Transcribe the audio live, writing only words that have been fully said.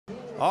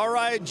All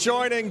right,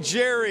 joining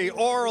Jerry,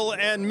 Oral,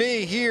 and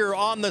me here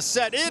on the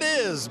set, it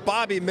is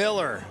Bobby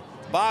Miller.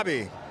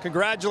 Bobby,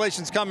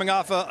 congratulations coming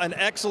off an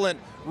excellent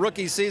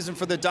rookie season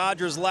for the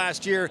Dodgers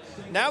last year.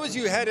 Now as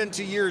you head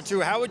into year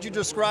two, how would you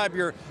describe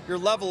your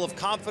level of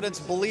confidence,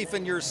 belief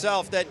in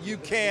yourself that you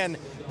can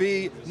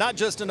be not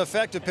just an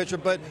effective pitcher,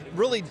 but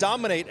really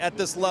dominate at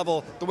this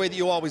level the way that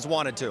you always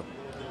wanted to?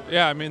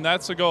 Yeah, I mean,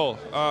 that's the goal.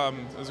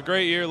 It was a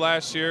great year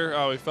last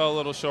year. We fell a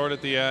little short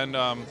at the end.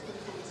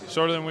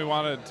 Shorter than we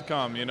wanted it to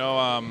come,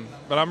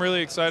 but I'm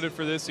really excited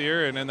for this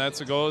year, and that's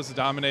the goal, is to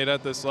dominate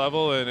at this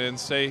level and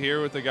stay here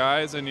with the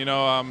guys, and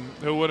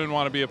who wouldn't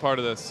want to be a part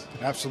of this?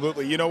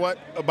 Absolutely. You know what,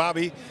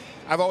 Bobby,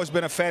 I've always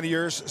been a fan of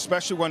yours,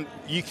 especially when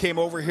you came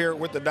over here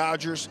with the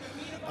Dodgers.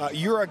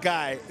 You're a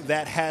guy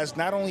that has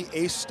not only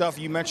ace stuff,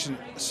 you mentioned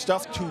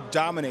stuff to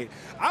dominate.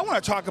 I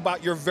want to talk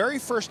about your very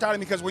first outing,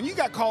 because when you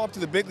got called up to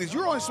the big leagues, you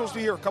were only supposed to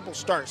be here a couple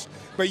starts,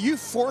 but you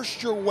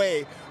forced your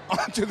way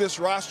onto this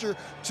roster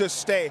to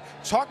stay.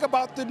 Talk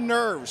about the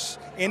nerves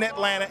in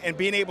Atlanta and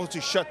being able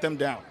to shut them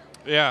down.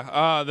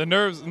 Yeah, the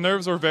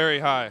nerves were very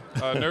high.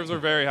 Nerves were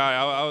very high.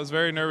 I was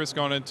very nervous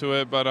going into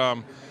it, but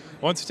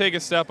once you take a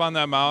step on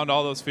that mound,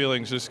 all those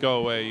feelings just go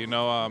away.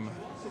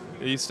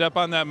 You step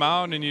on that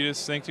mound and you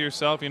just think to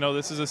yourself,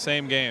 this is the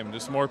same game.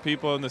 Just more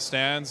people in the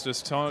stands.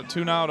 Just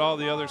tune out all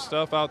the other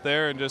stuff out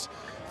there and just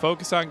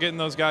focus on getting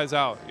those guys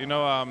out.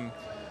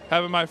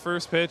 Having my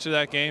first pitch of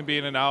that game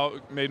being an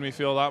out made me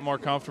feel a lot more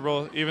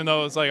comfortable, even though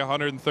it was like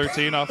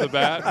 113 off the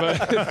bat.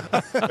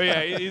 But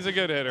yeah, he's a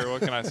good hitter. What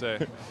can I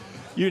say?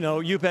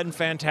 You've been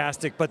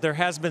fantastic, but there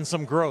has been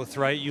some growth,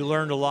 right? You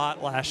learned a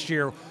lot last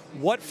year.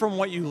 What from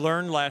what you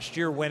learned last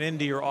year went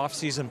into your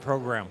off-season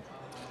program?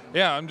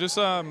 Yeah, I'm just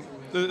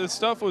the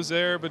stuff was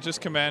there, but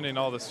just commanding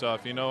all the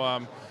stuff.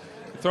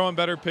 Throwing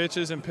better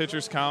pitches and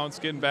pitchers' counts,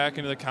 getting back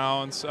into the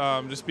counts,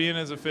 just being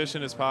as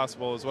efficient as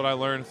possible is what I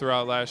learned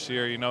throughout last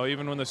year.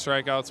 Even when the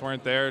strikeouts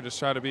weren't there, just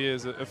try to be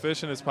as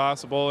efficient as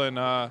possible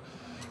and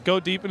go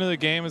deep into the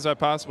game as I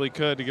possibly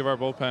could to give our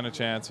bullpen a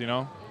chance.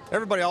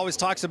 Everybody always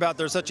talks about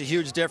there's such a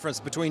huge difference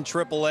between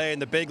AAA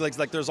and the big leagues.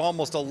 Like there's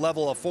almost a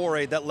level of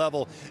 4A. That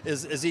level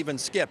is even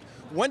skipped.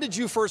 When did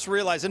you first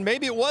realize, and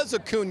maybe it was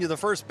Acuna, the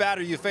first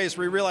batter you faced,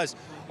 where you realized,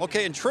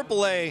 okay, in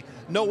AAA,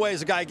 no way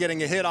is a guy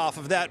getting a hit off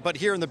of that, but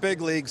here in the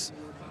big leagues,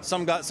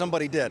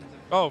 somebody did.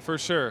 Oh, for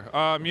sure.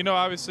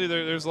 Obviously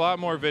there's a lot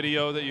more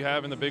video that you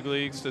have in the big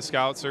leagues to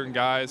scout certain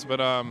guys, but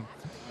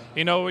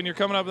when you're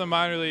coming up in the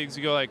minor leagues,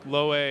 you go like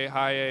low A,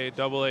 high A,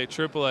 double A,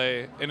 triple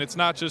A, and it's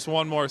not just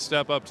one more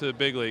step up to the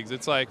big leagues.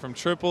 It's like from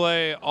triple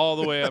A all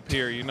the way up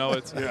here.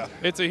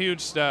 It's a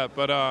huge step,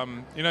 but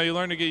you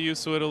learn to get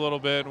used to it a little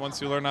bit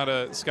once you learn how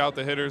to scout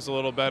the hitters a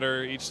little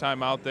better each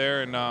time out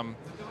there, and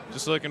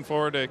just looking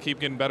forward to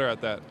keep getting better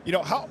at that.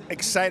 How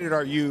excited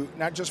are you,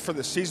 not just for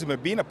the season,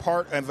 but being a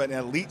part of an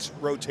elite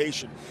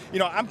rotation?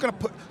 I'm going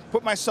to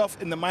put myself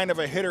in the mind of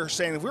a hitter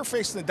saying, if we're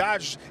facing the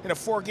Dodgers in a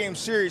 4-game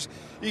series,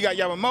 you got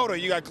Yamamoto,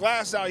 you got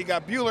Glasnow, you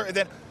got Buehler, and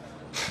then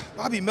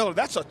Bobby Miller.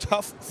 That's a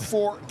tough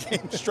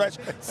 4-game stretch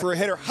for a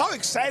hitter. How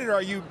excited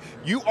are you?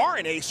 You are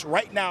an ace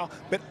right now,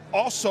 but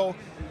also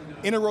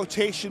in a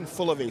rotation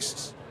full of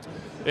aces.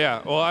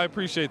 Yeah, well, I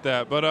appreciate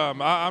that, but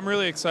I'm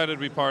really excited to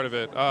be part of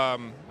it.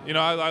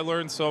 I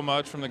learned so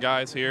much from the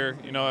guys here,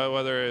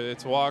 whether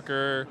it's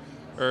Walker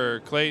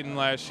or Clayton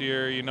last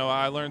year,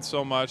 I learned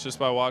so much just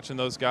by watching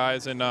those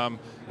guys, and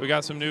we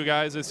got some new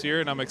guys this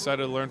year, and I'm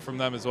excited to learn from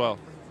them as well.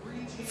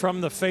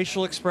 From the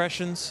facial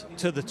expressions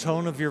to the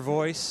tone of your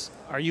voice,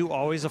 are you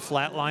always a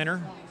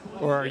flatliner,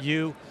 or are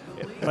you...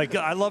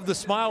 I love the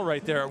smile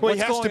right there. Well, he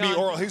has to be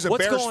Oral. He's a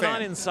Bears fan. What's going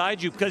on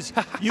inside you? Because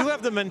you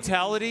have the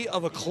mentality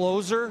of a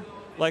closer.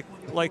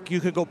 Like you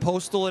could go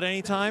postal at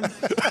any time.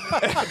 There's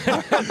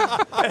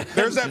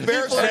that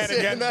Bears fan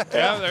again.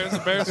 Yeah, there's a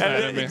Bears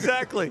fan in me.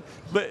 Exactly.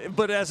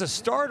 But as a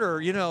starter,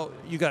 you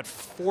got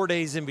 4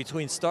 days in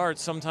between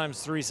starts,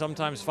 sometimes 3,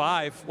 sometimes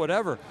 5,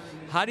 whatever.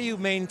 How do you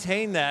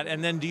maintain that?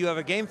 And then do you have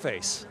a game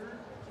face?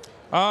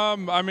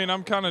 I'm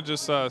kind of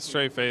just a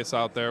straight face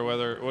out there, what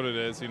it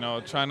is.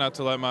 Try not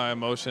to let my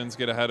emotions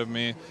get ahead of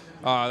me.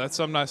 That's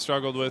something I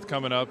struggled with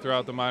coming up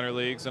throughout the minor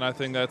leagues, and I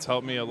think that's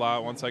helped me a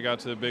lot once I got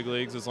to the big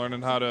leagues, is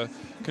learning how to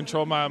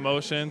control my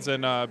emotions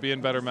and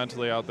being better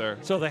mentally out there.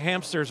 So the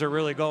hamsters are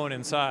really going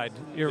inside.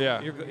 The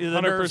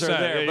 100%. Nerves are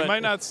there, you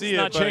might not see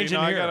it, but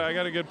I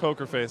got a good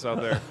poker face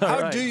out there.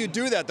 How do you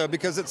do that, though?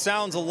 Because it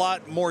sounds a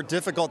lot more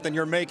difficult than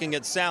you're making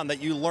it sound,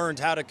 that you learned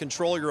how to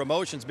control your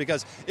emotions.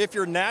 Because if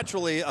you're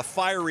naturally a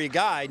fiery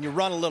guy and you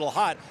run a little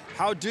hot,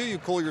 how do you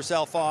cool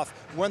yourself off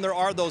when there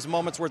are those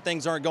moments where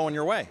things aren't going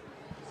your way?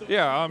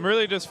 Yeah, I'm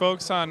really just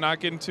focused on not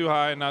getting too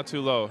high and not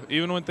too low.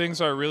 Even when things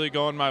are really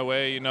going my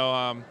way,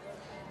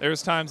 there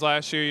was times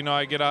last year,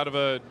 I get out of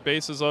a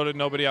bases loaded,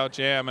 nobody out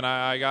jam, and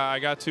I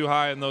got too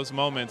high in those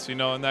moments,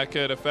 and that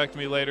could affect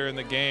me later in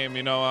the game,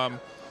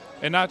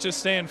 and not just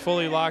staying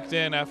fully locked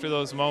in after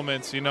those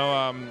moments,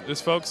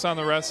 just focus on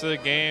the rest of the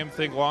game,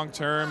 think long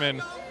term,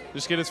 and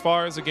just get as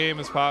far as the game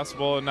as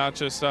possible and not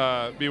just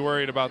be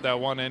worried about that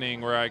one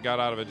inning where I got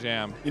out of a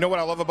jam. You know what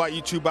I love about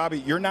you too, Bobby?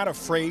 You're not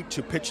afraid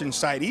to pitch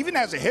inside. Even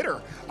as a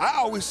hitter, I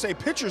always say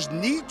pitchers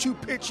need to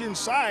pitch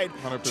inside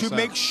 100%. to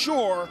make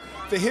sure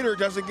the hitter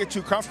doesn't get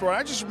too comfortable. And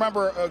I just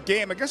remember a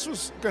game, I guess it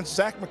was against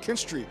Zach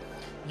McKinstry.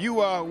 You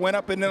went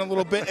up and in a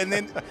little bit, and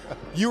then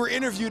you were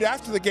interviewed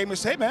after the game and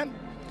said, hey, man,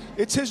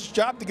 it's his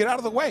job to get out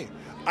of the way.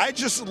 I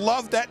just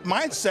love that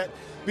mindset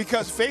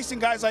because facing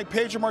guys like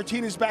Pedro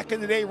Martinez back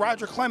in the day,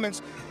 Roger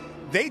Clemens,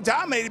 they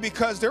dominated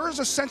because there was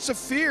a sense of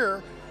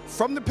fear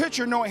from the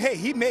pitcher knowing, hey,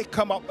 he may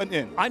come up and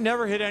in. I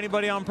never hit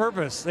anybody on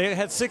purpose. They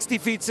had 60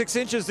 feet 6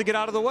 inches to get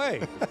out of the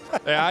way.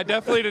 Yeah, I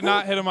definitely did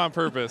not hit him on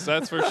purpose,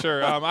 that's for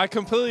sure. I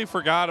completely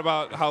forgot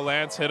about how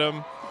Lance hit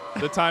him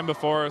the time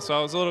before, so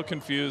I was a little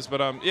confused.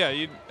 But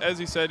yeah, as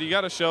you said, you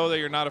got to show that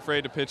you're not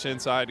afraid to pitch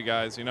inside to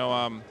guys. You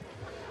know,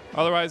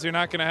 otherwise you're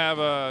not going to have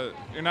a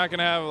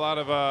lot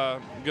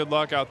of good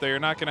luck out there. You're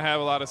not going to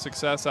have a lot of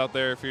success out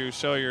there if you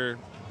show you're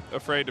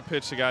afraid to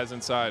pitch to guys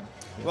inside.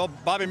 Well,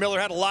 Bobby Miller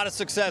had a lot of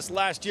success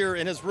last year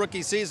in his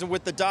rookie season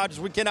with the Dodgers.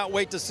 We cannot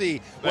wait to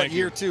see what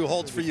year 2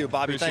 holds for you,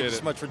 Bobby. Appreciate Thank you it.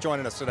 so much for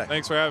joining us today.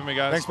 Thanks for having me,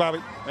 guys. Thanks, Bobby.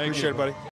 Thank Appreciate you. it, buddy.